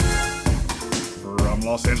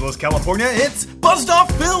Los Angeles, California, it's Buzzed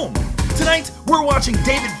Off Film! Tonight, we're watching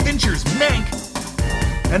David Fincher's Mank.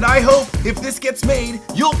 And I hope, if this gets made,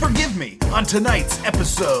 you'll forgive me on tonight's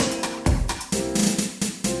episode.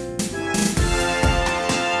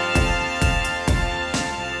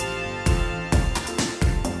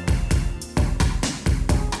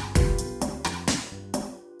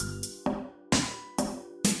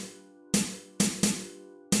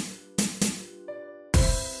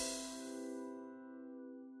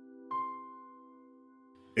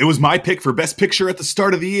 It was my pick for Best Picture at the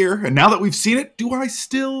start of the year, and now that we've seen it, do I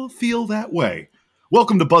still feel that way?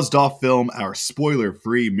 Welcome to Buzzed Off Film, our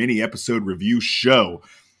spoiler-free mini-episode review show.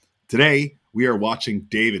 Today, we are watching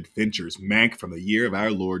David Fincher's Mank from the year of our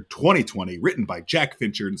Lord 2020, written by Jack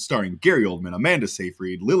Fincher and starring Gary Oldman, Amanda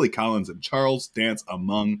Seyfried, Lily Collins, and Charles Dance,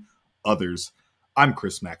 among others. I'm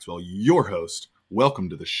Chris Maxwell, your host. Welcome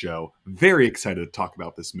to the show. Very excited to talk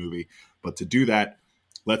about this movie, but to do that,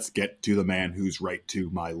 let's get to the man who's right to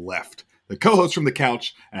my left. The co-host from the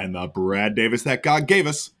couch and the Brad Davis that God gave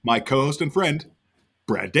us, my co-host and friend,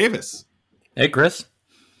 Brad Davis. Hey, Chris.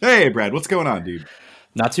 Hey, Brad. What's going on, dude?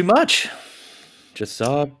 Not too much. Just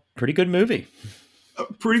saw a pretty good movie. A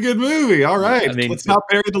pretty good movie. All right. I mean, let's not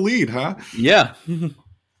bury the lead, huh? Yeah.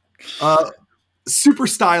 Super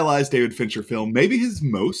stylized David Fincher film. Maybe his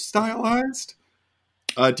most stylized.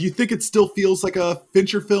 Do you think it still feels like a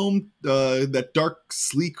Fincher film? That dark,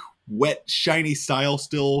 sleek, wet, shiny style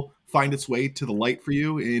still find its way to the light for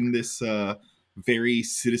you in this very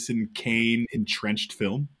Citizen Kane entrenched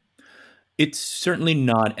film? It's certainly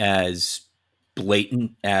not as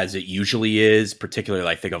blatant as it usually is, particularly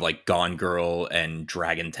I think of like Gone Girl and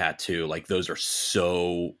Dragon Tattoo. Like those are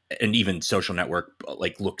so, and even Social Network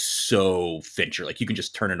like looks so Fincher. Like you can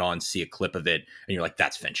just turn it on, see a clip of it, and you're like,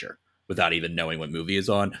 that's Fincher, without even knowing what movie is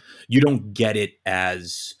on. You don't get it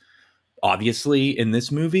as obviously in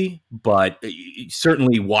this movie, but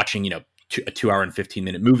certainly watching, a 2 hour and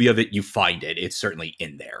 15-minute movie of it, you find it. It's certainly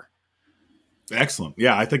in there. Excellent.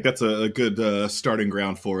 Yeah, I think that's a good starting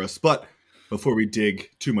ground for us. But before we dig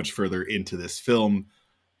too much further into this film,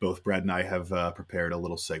 both Brad and I have prepared a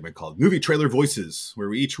little segment called Movie Trailer Voices, where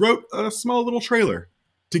we each wrote a small little trailer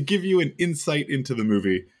to give you an insight into the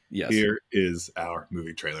movie. Yes. Here is our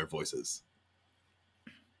movie trailer voices.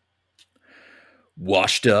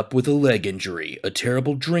 Washed up with a leg injury, a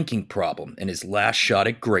terrible drinking problem, and his last shot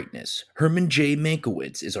at greatness, Herman J.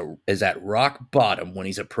 Mankiewicz is at rock bottom when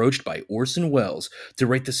he's approached by Orson Welles to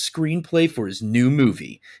write the screenplay for his new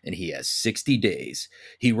movie, and he has 60 days.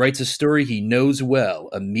 He writes a story he knows well,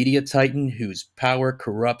 a media titan whose power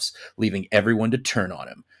corrupts, leaving everyone to turn on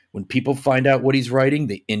him. When people find out what he's writing,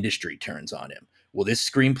 the industry turns on him. Will this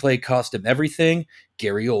screenplay cost him everything?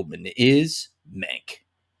 Gary Oldman is Mank.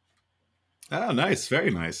 Oh, nice.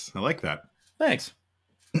 Very nice. I like that. Thanks.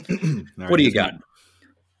 Right, what do you got?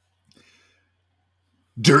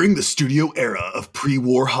 During the studio era of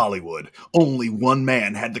pre-war Hollywood, only one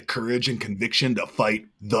man had the courage and conviction to fight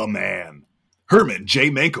the man. Herman J.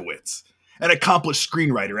 Mankiewicz, an accomplished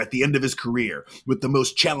screenwriter at the end of his career with the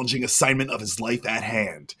most challenging assignment of his life at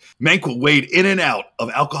hand. Mank will wade in and out of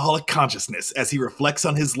alcoholic consciousness as he reflects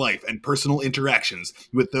on his life and personal interactions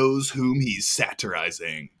with those whom he's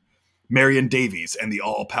satirizing. Marion Davies and the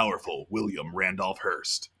all-powerful William Randolph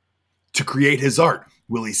Hearst. To create his art,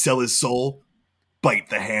 will he sell his soul? Bite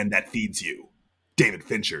the hand that feeds you. David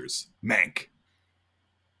Fincher's Mank.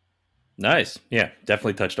 Nice. Yeah,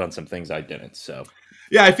 definitely touched on some things I didn't, so.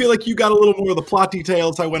 Yeah, I feel like you got a little more of the plot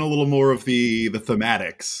details. I went a little more of the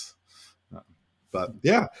thematics. But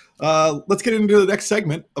yeah, let's get into the next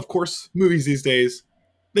segment. Of course, movies these days,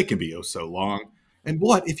 they can be oh so long. And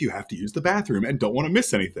what if you have to use the bathroom and don't want to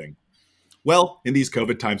miss anything? Well, in these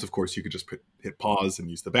COVID times, of course, you could just hit pause and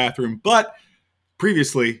use the bathroom. But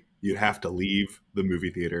previously, you'd have to leave the movie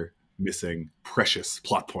theater missing precious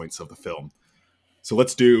plot points of the film. So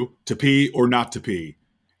let's do to pee or not to pee.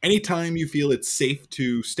 Anytime you feel it's safe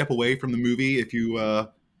to step away from the movie if you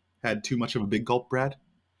had too much of a big gulp, Brad?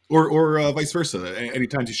 Or vice versa.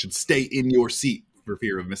 Anytime you should stay in your seat for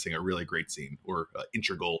fear of missing a really great scene or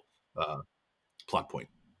integral plot point.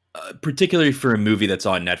 Particularly for a movie that's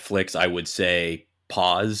on Netflix, I would say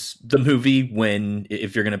pause the movie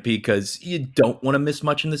if you're going to pee, because you don't want to miss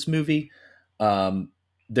much in this movie.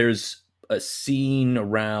 There's a scene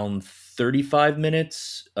around 35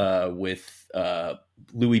 minutes with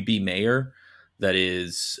Louis B. Mayer that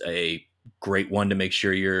is a great one to make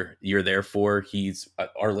sure you're there for. He's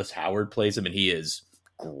Arliss Howard plays him, and he is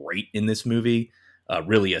great in this movie.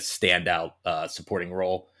 Really a standout supporting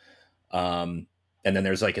role. And then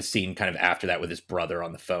there's like a scene kind of after that with his brother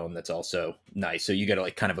on the phone that's also nice. So you get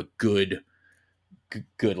like kind of a good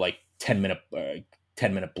good like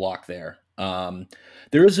 10-minute block there.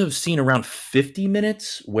 There is a scene around 50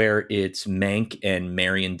 minutes where it's Mank and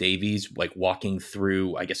Marion Davies like walking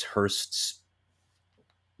through, I guess, Hearst's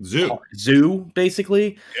Zoo. zoo,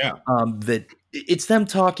 basically. Yeah. That it's them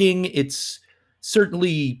talking. It's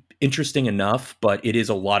certainly interesting enough, but it is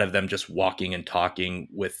a lot of them just walking and talking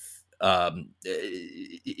with.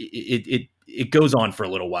 It goes on for a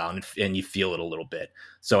little while, and you feel it a little bit.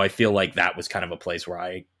 So I feel like that was kind of a place where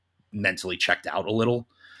I mentally checked out a little.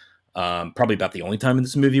 Probably about the only time in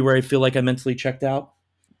this movie where I feel like I mentally checked out.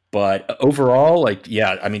 But overall, like,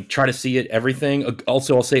 yeah, I mean, try to see it, everything.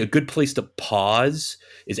 Also, I'll say a good place to pause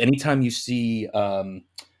is anytime you see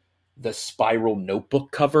the spiral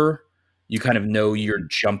notebook cover, you kind of know you're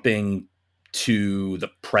jumping to the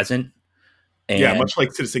present. Yeah, And much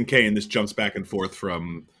like Citizen Kane, this jumps back and forth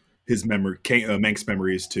from his memory, Mank's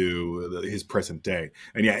memories to his present day.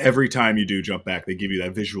 And yeah, every time you do jump back, they give you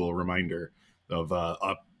that visual reminder of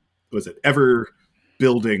was it ever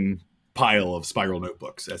building pile of spiral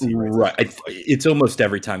notebooks as he writes. right, it's almost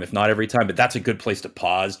every time, if not every time, but that's a good place to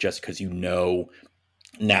pause just because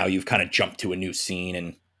now you've kind of jumped to a new scene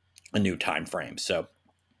and a new time frame. So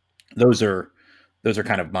those are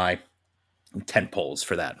kind of my 10 poles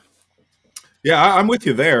for that. Yeah, I'm with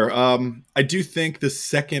you there. I do think the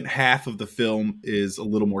second half of the film is a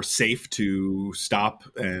little more safe to stop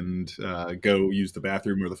and go use the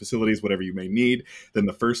bathroom or the facilities, whatever you may need, than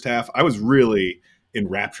the first half. I was really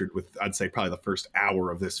enraptured with, I'd say, probably the first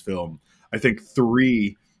hour of this film. I think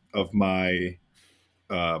three of my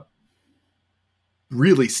uh,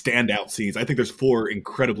 really standout scenes. I think there's four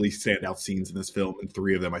incredibly standout scenes in this film, and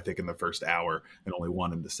three of them, I think, in the first hour, and only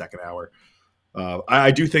one in the second hour.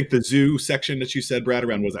 I do think the zoo section that you said, Brad,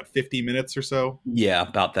 around was that 50 minutes or so, Yeah,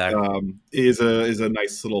 about that. is a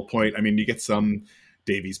nice little point. I mean, you get some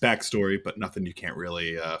Davies backstory, but nothing you can't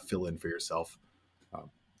really fill in for yourself.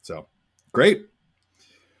 So great.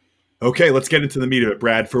 Okay, let's get into the meat of it,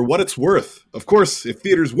 Brad. For what it's worth, of course, if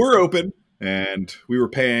theaters were open and we were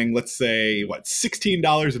paying, let's say, what,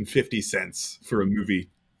 $16.50 for a movie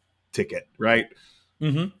ticket, right?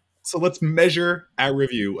 Mm-hmm. So let's measure our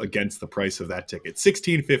review against the price of that ticket.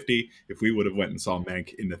 $16.50 if we would have went and saw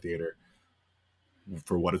Mank in the theater.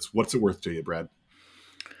 For what's it worth to you, Brad?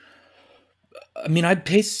 I mean, I'd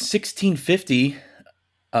pay $16.50.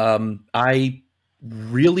 I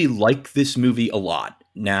really like this movie a lot.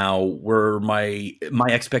 Now, were my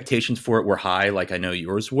expectations for it were high, like I know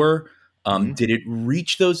yours were. Mm-hmm. Did it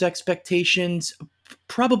reach those expectations?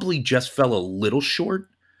 Probably just fell a little short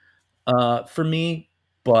for me,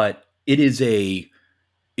 but it is a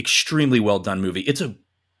extremely well done movie. It's a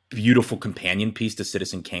beautiful companion piece to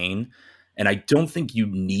Citizen Kane, and I don't think you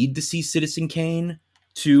need to see Citizen Kane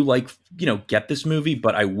to get this movie.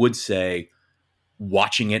 But I would say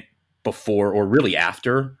watching it before or really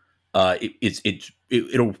after,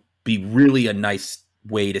 it'll be really a nice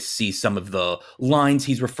way to see some of the lines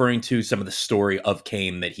he's referring to, some of the story of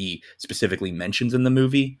Kane that he specifically mentions in the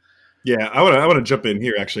movie. Yeah, I want to jump in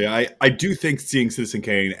here. Actually, I do think seeing Citizen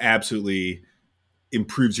Kane absolutely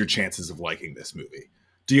improves your chances of liking this movie.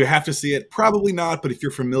 Do you have to see it? Probably not. But if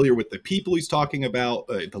you're familiar with the people he's talking about,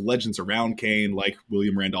 the legends around Kane, like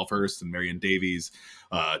William Randolph Hearst and Marion Davies,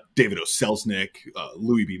 David O. Selznick,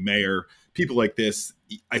 Louis B. Mayer, people like this,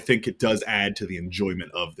 I think it does add to the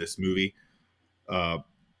enjoyment of this movie. Uh,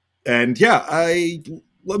 and yeah,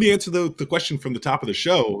 let me answer the question from the top of the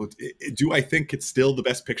show. Do I think it's still the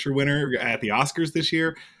Best Picture winner at the Oscars this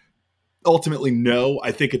year? Ultimately, no.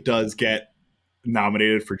 I think it does get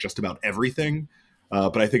nominated for just about everything,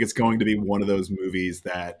 but I think it's going to be one of those movies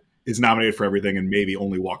that is nominated for everything and maybe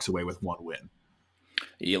only walks away with one win.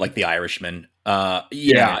 Yeah, like The Irishman.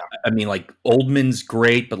 Yeah. I mean, like Oldman's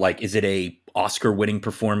great, but like, is it a Oscar-winning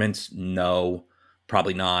performance? No,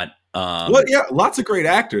 probably not. Well, yeah, lots of great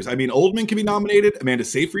actors. I mean, Oldman can be nominated. Amanda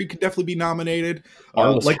Seyfried could definitely be nominated.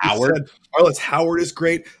 Arliss Like you Howard. said, Arliss Howard is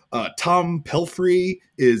great. Tom Pelphrey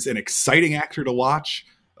is an exciting actor to watch.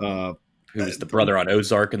 Who's the brother on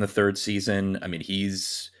Ozark in the third season. I mean,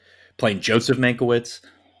 he's playing Joseph Mankiewicz.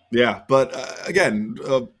 Yeah, but again,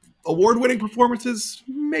 award-winning performances,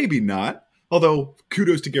 maybe not. Although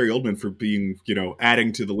kudos to Gary Oldman for being,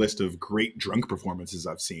 adding to the list of great drunk performances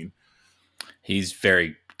I've seen. He's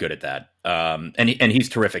very good at that, and he's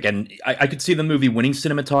terrific. And I could see the movie winning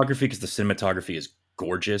cinematography because the cinematography is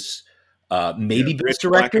gorgeous. Yeah, Maybe rich best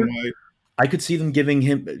black and director. white. I could see them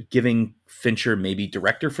giving Fincher maybe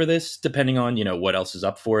director for this, depending on what else is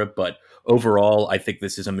up for it. But overall, I think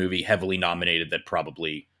this is a movie heavily nominated that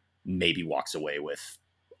probably maybe walks away with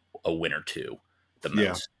a win or two the Yeah.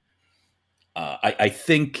 most. I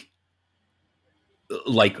think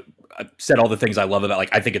like I said all the things I love about,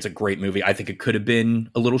 like, I think it's a great movie. I think it could have been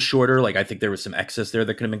a little shorter. Like, I think there was some excess there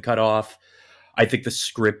that could have been cut off. I think the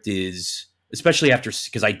script is, especially after,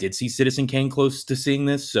 because I did see Citizen Kane close to seeing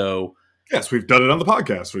this. So, Yes, we've done it on the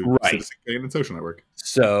podcast. We've right. Citizen Kane and Social Network.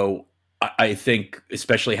 So I think,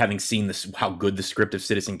 especially having seen this, how good the script of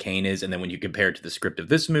Citizen Kane is, and then when you compare it to the script of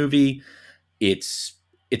this movie, it's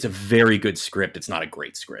a very good script. It's not a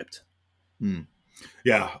great script.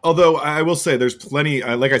 Yeah, although I will say there's plenty,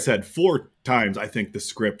 like I said, 4 times I think the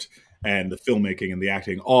script and the filmmaking and the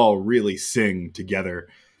acting all really sing together.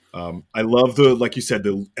 I love like you said,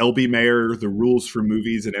 the LB Mayer, the rules for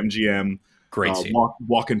movies and MGM. Great scene.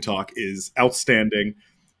 Walk and Talk is outstanding.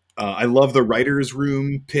 I love the writer's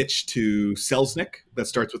room pitch to Selznick that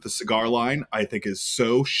starts with the cigar line. I think is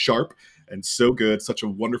so sharp and so good. Such a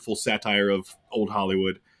wonderful satire of old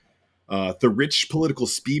Hollywood. The rich political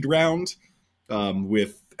speed round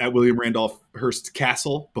with at William Randolph Hearst's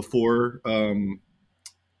castle before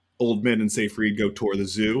Oldman and Seyfried go tour the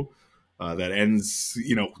zoo. That ends,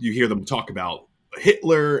 you hear them talk about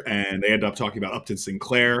Hitler, and they end up talking about Upton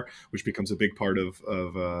Sinclair, which becomes a big part of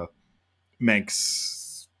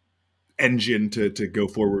Mank's engine to go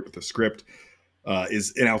forward with the script.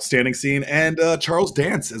 Is an outstanding scene. And Charles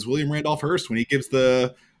Dance as William Randolph Hearst when he gives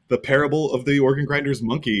the parable of the organ grinder's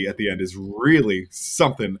monkey at the end is really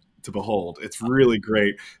something to behold. It's really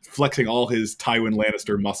great, flexing all his Tywin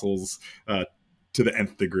Lannister muscles to the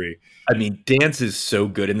nth degree. I mean, Dance is so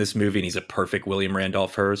good in this movie, and he's a perfect William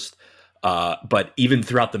Randolph Hearst. But even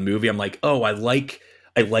throughout the movie, I'm like, oh, I like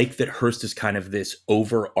that Hearst is kind of this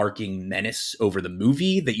overarching menace over the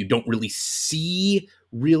movie that you don't really see.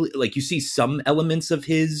 Really, like, you see some elements of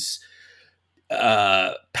his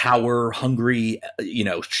power hungry,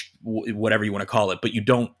 whatever you want to call it, but you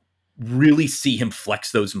don't really see him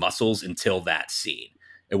flex those muscles until that scene.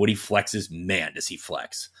 And when he flexes, man, does he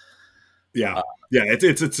flex. Yeah.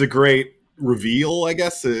 It's a great reveal, I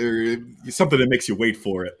guess, or something that makes you wait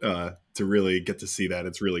for it to really get to see that.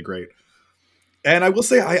 It's really great. And I will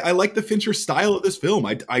say, I like the Fincher style of this film.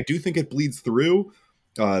 I do think it bleeds through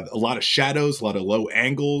a lot of shadows, a lot of low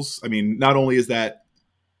angles. I mean, not only is that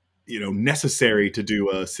necessary to do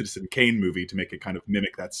a Citizen Kane movie to make it kind of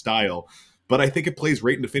mimic that style, but I think it plays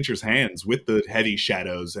right into Fincher's hands with the heavy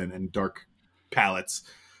shadows and dark palettes.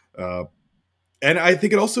 And I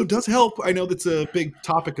think it also does help. I know that's a big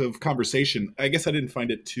topic of conversation. I guess I didn't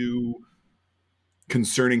find it too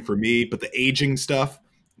concerning for me, but the aging stuff,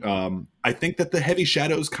 I think that the heavy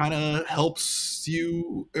shadows kind of helps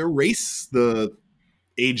you erase the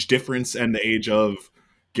age difference and the age of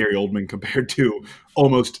Gary Oldman compared to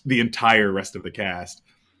almost the entire rest of the cast.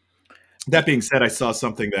 That being said, I saw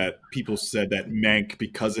something that people said that Mank,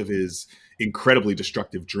 because of his incredibly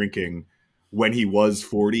destructive drinking, when he was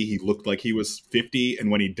 40, he looked like he was 50.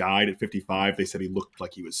 And when he died at 55, they said he looked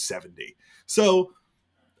like he was 70. So,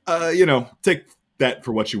 take that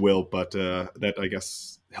for what you will. But that, I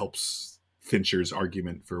guess, helps Fincher's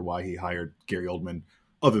argument for why he hired Gary Oldman,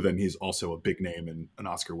 other than he's also a big name and an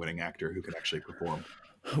Oscar-winning actor who can actually perform.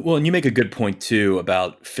 Well, and you make a good point, too,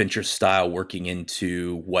 about Fincher's style working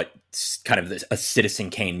into what's kind of a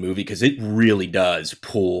Citizen Kane movie, because it really does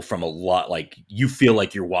pull from a lot. Like, you feel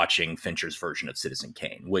like you're watching Fincher's version of Citizen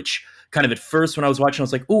Kane, which kind of at first when I was watching, I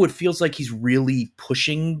was like, oh, it feels like he's really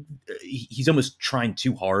pushing. He's almost trying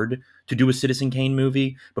too hard to do a Citizen Kane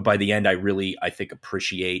movie. But by the end, I think,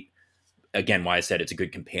 appreciate, again, why I said it's a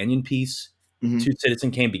good companion piece to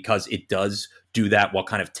Citizen Kane, because it does do that while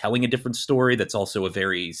kind of telling a different story that's also a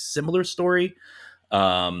very similar story.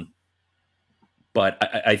 But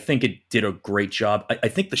I think it did a great job. I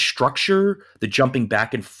think the structure, the jumping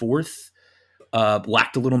back and forth,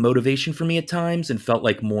 lacked a little motivation for me at times and felt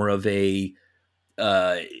like more of a,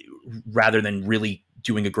 rather than really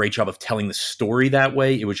doing a great job of telling the story that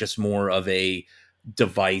way, it was just more of a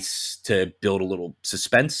device to build a little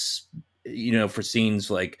suspense, for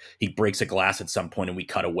scenes like he breaks a glass at some point and we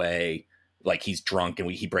cut away, like he's drunk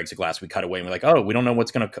and he breaks a glass, we cut away and we're like, oh, we don't know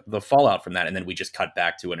what's going to the fallout from that. And then we just cut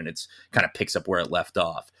back to it and it's kind of picks up where it left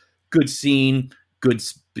off. Good scene, good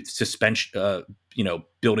suspense,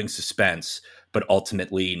 building suspense, but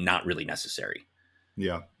ultimately not really necessary.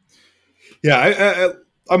 Yeah.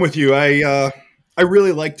 I'm with you. I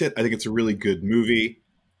really liked it. I think it's a really good movie.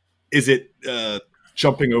 Is it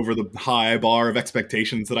jumping over the high bar of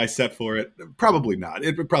expectations that I set for it? Probably not.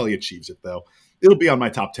 It probably achieves it, though. It'll be on my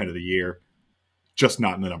top 10 of the year, just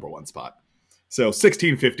not in the number one spot. So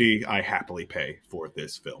 $16.50, I happily pay for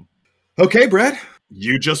this film. Okay, Brad,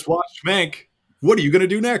 you just watched Mank. What are you going to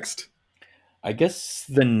do next? I guess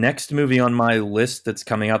the next movie on my list that's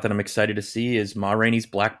coming out that I'm excited to see is Ma Rainey's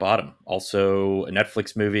Black Bottom. Also, a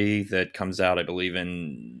Netflix movie that comes out, I believe,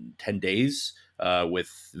 in 10 days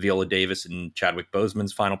with Viola Davis and Chadwick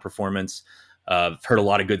Boseman's final performance. I've heard a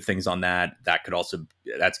lot of good things on that.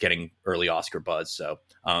 That's getting early Oscar buzz. So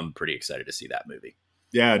I'm pretty excited to see that movie.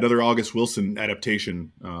 Yeah, another August Wilson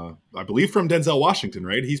adaptation, I believe from Denzel Washington,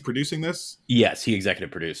 right? He's producing this? Yes, he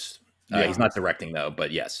executive produced. Yeah. He's not directing, though,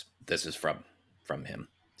 but yes, this is from him.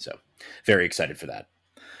 So very excited for that.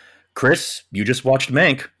 Chris, you just watched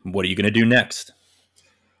Mank. What are you going to do next?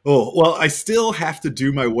 Oh, well, I still have to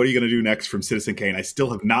do my What Are You Going to Do Next from Citizen Kane. I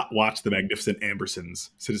still have not watched The Magnificent Ambersons,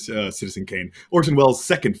 Citizen Kane. Orson Welles'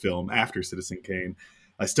 second film after Citizen Kane.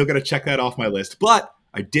 I still got to check that off my list. But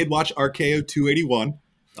I did watch RKO 281.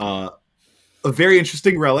 A very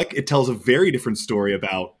interesting relic. It tells a very different story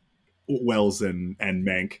about Welles and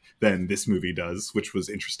Mank than this movie does, which was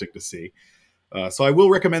interesting to see. So I will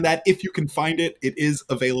recommend that if you can find it. It is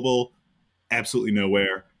available absolutely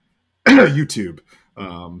nowhere. YouTube.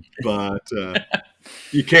 But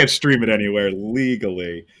you can't stream it anywhere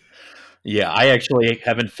legally. Yeah, I actually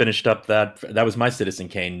haven't finished up that. That was my Citizen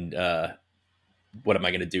Kane. What am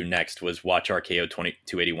I going to do next was watch RKO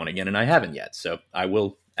 281 again, and I haven't yet. So I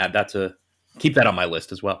will add that keep that on my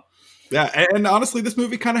list as well. Yeah, and honestly, this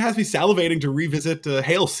movie kind of has me salivating to revisit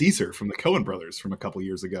Hail Caesar from the Coen brothers from a couple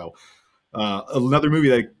years ago. Another movie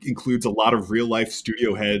that includes a lot of real life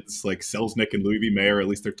studio heads like Selznick and Louis B. Mayer, at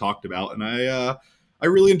least they're talked about. And I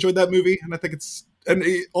really enjoyed that movie. And I think and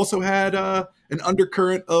it also had an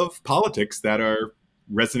undercurrent of politics that are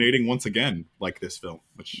resonating once again, like this film,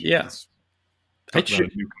 which is a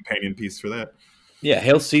new companion piece for that. Yeah,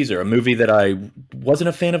 Hail Caesar, a movie that I wasn't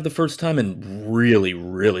a fan of the first time and really,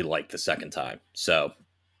 really liked the second time. So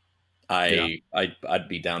I'd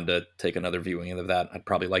be down to take another viewing of that. I'd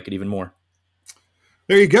probably like it even more.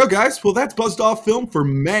 There you go, guys. Well, that's Buzzed Off Film for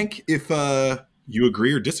Mank. If you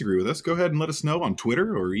agree or disagree with us, go ahead and let us know on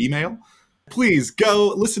Twitter or email. Please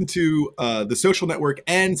go listen to The Social Network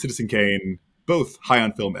and Citizen Kane, both High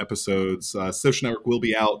on Film episodes. Social Network will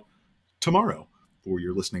be out tomorrow for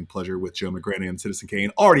your listening pleasure with Joe McGranahan and Citizen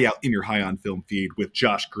Kane, already out in your High on Film feed with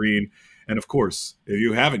Josh Green. And of course, if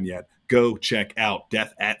you haven't yet, go check out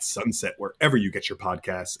Death at Sunset, wherever you get your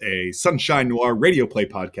podcasts, a Sunshine Noir radio play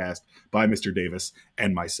podcast by Mr. Davis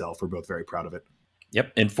and myself. We're both very proud of it.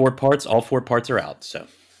 Yep, in 4 parts. All 4 parts are out, so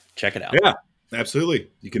check it out. Yeah,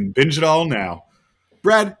 absolutely. You can binge it all now.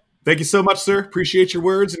 Brad, thank you so much, sir. Appreciate your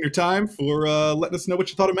words and your time for letting us know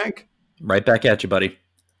what you thought of Mank. Right back at you, buddy.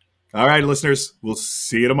 All right, listeners, we'll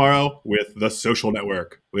see you tomorrow with The Social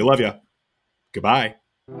Network. We love you. Goodbye.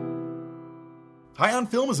 High on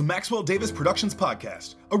Film is a Maxwell Davis Productions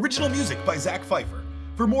podcast. Original music by Zach Pfeiffer.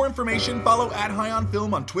 For more information, follow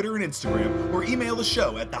 @HighOnFilm on Twitter and Instagram, or email the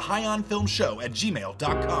show at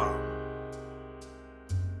thehighnfilmshow@gmail.com.